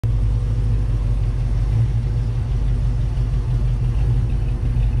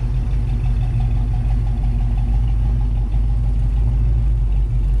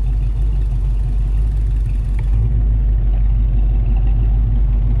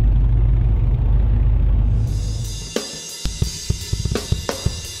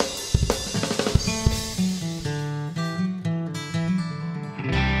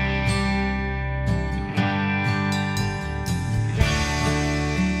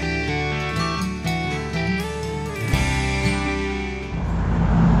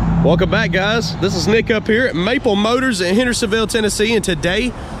Welcome back, guys. This is Nick up here at Maple Motors in Hendersonville, Tennessee, and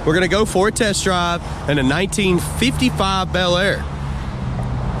today we're going to go for a test drive in a 1955 Bel Air.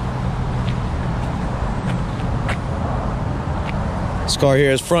 This car here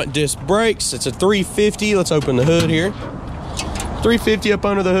has front disc brakes. It's a 350. Let's open the hood here. 350 up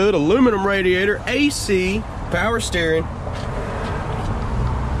under the hood, aluminum radiator, AC, power steering.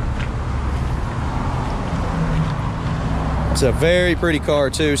 It's a very pretty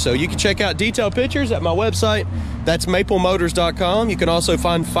car too, so you can check out detailed pictures at my website. That's maplemotors.com. You can also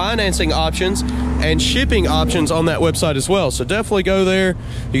find financing options and shipping options on that website as well, so definitely go there.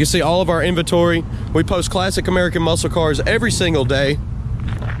 You can see all of our inventory. We post classic American muscle cars every single day,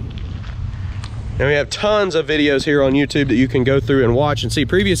 and we have tons of videos here on YouTube that you can go through and watch and see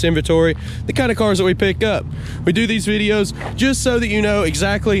previous inventory, the kind of cars that we pick up. We do these videos just so that you know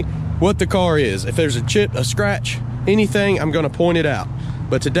exactly what the car is. If there's a chip, a scratch, anything, I'm going to point it out.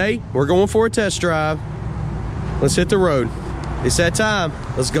 But today we're going for a test drive. Let's hit the road. It's that time.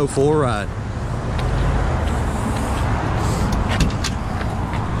 Let's go for a ride.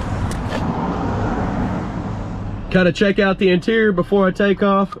 Kind of check out the interior before I take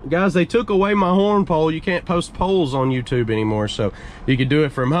off. Guys, they took away my horn pole. You can't post polls on YouTube anymore, so you can do it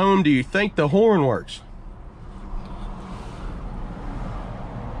from home. Do you think the horn works?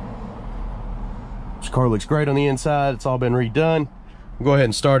 This car looks great on the inside. It's all been redone. We'll go ahead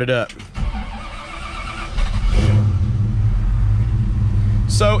and start it up.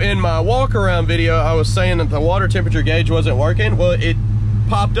 So in my walk around video, I was saying that the water temperature gauge wasn't working. Well, it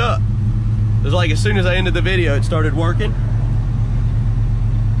popped up. It was like as soon as I ended the video, it started working.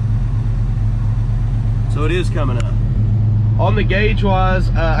 So it is coming up. On the gauge wise,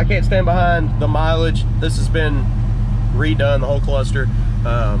 I can't stand behind the mileage. This has been redone, the whole cluster.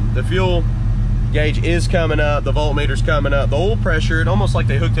 The fuel gauge is coming up, the voltmeter's coming up, the oil pressure, it almost like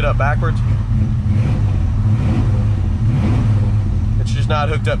they hooked it up backwards. It's just not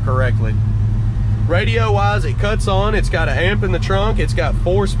hooked up correctly. Radio wise, it cuts on. It's got an amp in the trunk, it's got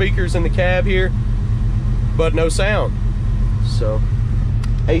 4 speakers in the cab here, but no sound. So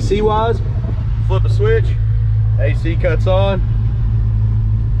AC wise, flip a switch, AC cuts on.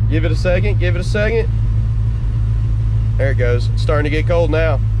 Give it a second, give it a second. There it goes. It's starting to get cold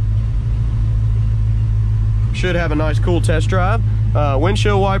now. Should have a nice cool test drive.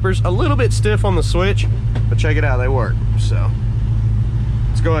 Windshield wipers a little bit stiff on the switch, but check it out, they work. So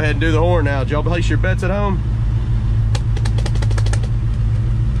let's go ahead and do the horn now. Did y'all place your bets at home?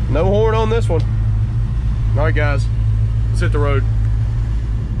 No horn on this one. All right, guys, let's hit the road.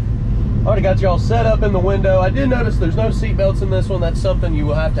 Already got y'all set up in the window. I did notice there's no seat belts in this one. That's something you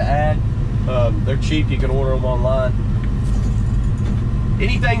will have to add. They're cheap, you can order them online.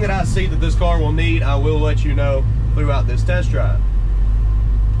 Anything that I see that this car will need, I will let you know throughout this test drive.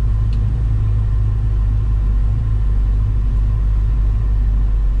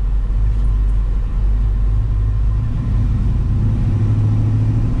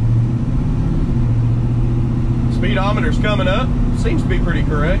 Speedometer's coming up. Seems to be pretty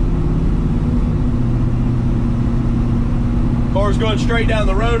correct. Car's going straight down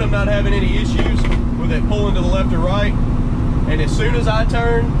the road. I'm not having any issues with it pulling to the left or right. And as soon as I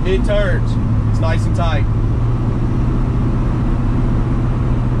turn, it turns. It's nice and tight.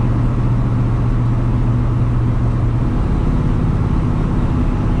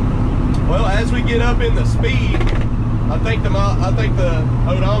 Well, as we get up in the speed, I think the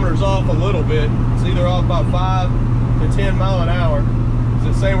odometer's off a little bit. It's either off by 5 to 10 mile an hour.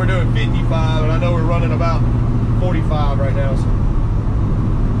 It's saying we're doing 55, and I know we're running about 45 right now. So.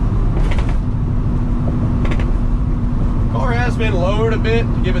 Car has been lowered a bit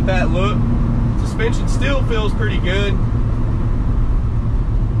to give it that look. Suspension still feels pretty good,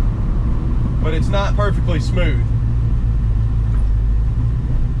 but it's not perfectly smooth.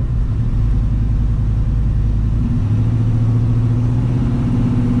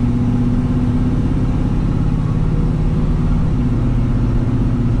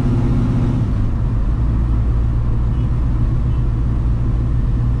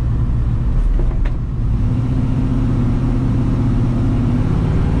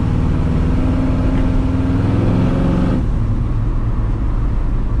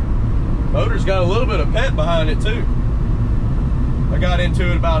 Motor's got a little bit of pep behind it too. I got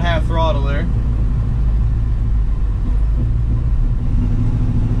into it about half throttle there.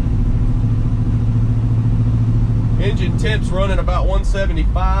 Engine temp's running about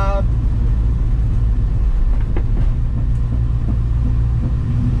 175.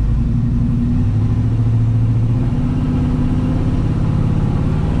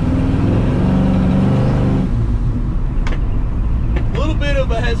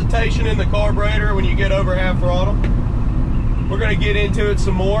 hesitation in the carburetor when you get over half throttle. We're going to get into it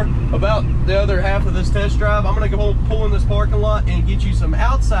some more. About the other half of this test drive, I'm going to go pull in this parking lot and get you some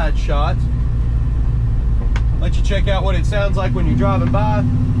outside shots. Let you check out what it sounds like when you're driving by.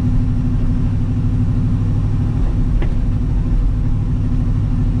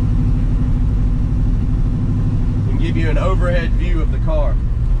 And give you an overhead view of the car.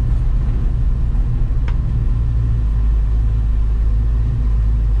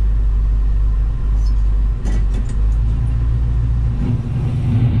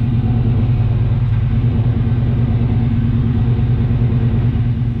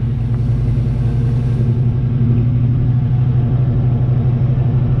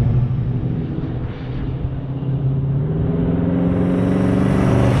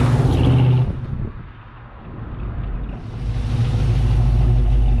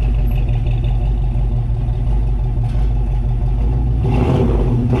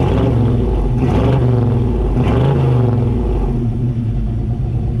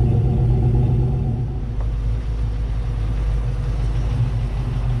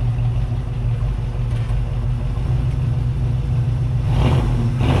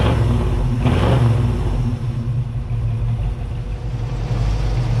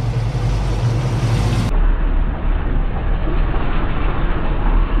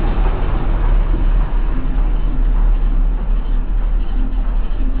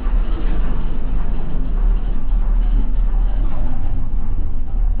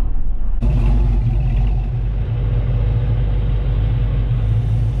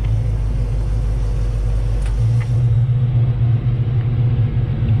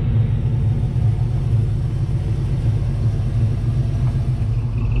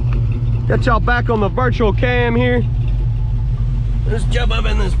 Got y'all back on the virtual cam here. Let's jump up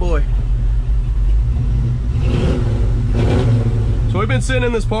in this boy. So we've been sitting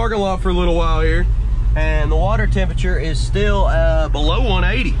in this parking lot for a little while here, and the water temperature is still below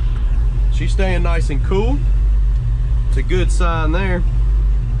 180. She's staying nice and cool. It's a good sign there.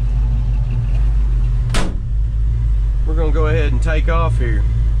 We're gonna go ahead and take off here.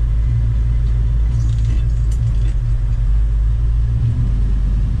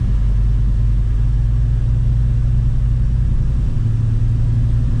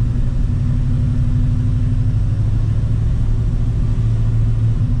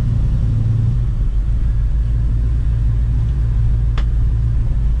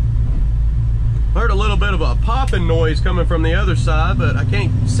 Heard a little bit of a popping noise coming from the other side, but I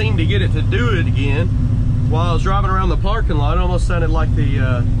can't seem to get it to do it again. While I was driving around the parking lot, it almost sounded like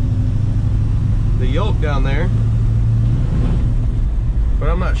the yoke down there. But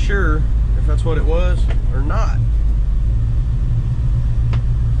I'm not sure if that's what it was or not.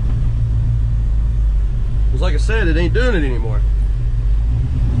 Because like I said, it ain't doing it anymore.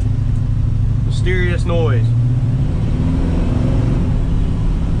 Mysterious noise.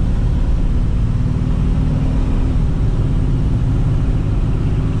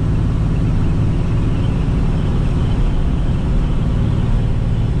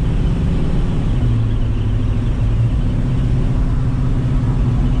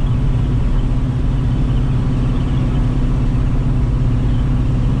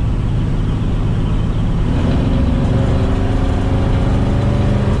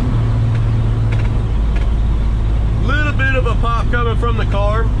 Coming from the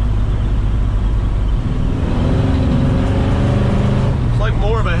car. It's like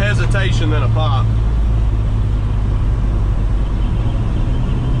more of a hesitation than a pop.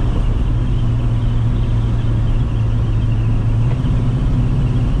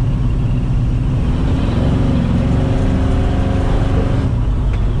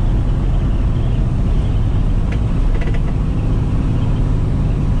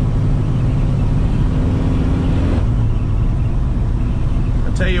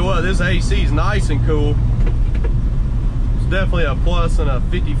 Tell you what, this AC is nice and cool. It's definitely a plus in a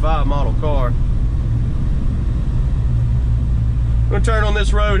 55 model car. I'm gonna turn on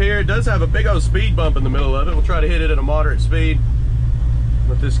this road here. It does have a big old speed bump in the middle of it. We'll try to hit it at a moderate speed.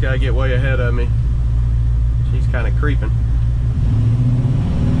 Let this guy get way ahead of me. She's kind of creeping.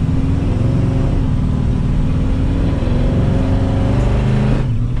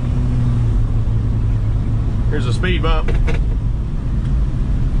 Here's a speed bump.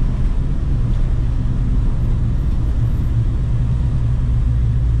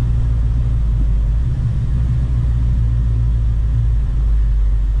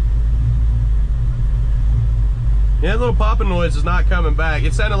 Yeah, that little popping noise is not coming back.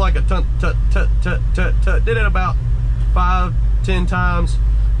 It sounded like a tut, tut, tut, tut, tut, tut. Did it about 5-10 times,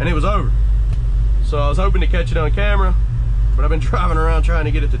 and it was over. So I was hoping to catch it on camera. but I've been driving around trying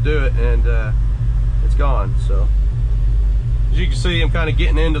to get it to do it, and it's gone. So as you can see, I'm kind of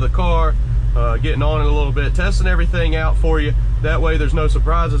getting into the car, getting on it a little bit, testing everything out for you. That way there's no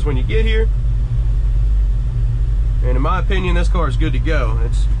surprises when you get here. And in my opinion, this car is good to go.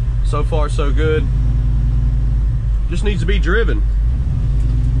 It's so far so good. Just needs to be driven.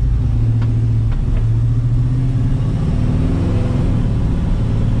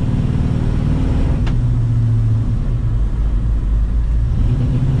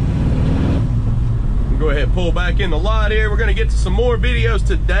 Go ahead and pull back in the lot here. We're going to get to some more videos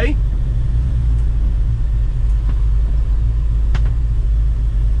today.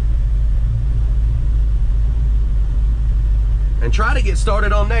 And try to get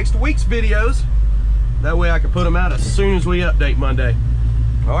started on next week's videos. That way I can put them out as soon as we update Monday.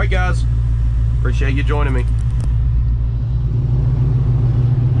 All right, guys. Appreciate you joining me.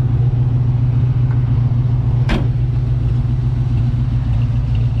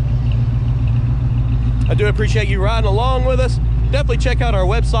 I do appreciate you riding along with us. Definitely check out our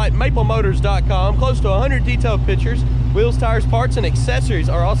website, maplemotors.com. Close to 100 detailed pictures. Wheels, tires, parts, and accessories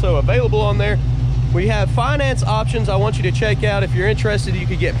are also available on there. We have finance options I want you to check out. If you're interested, you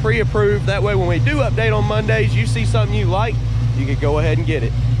could get pre-approved. That way when we do update on Mondays, you see something you like, you could go ahead and get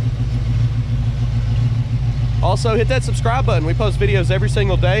it. Also, hit that subscribe button. We post videos every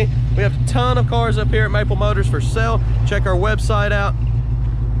single day. We have a ton of cars up here at Maple Motors for sale. Check our website out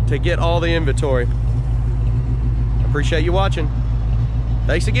to get all the inventory. Appreciate you watching.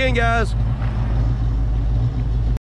 Thanks again, guys.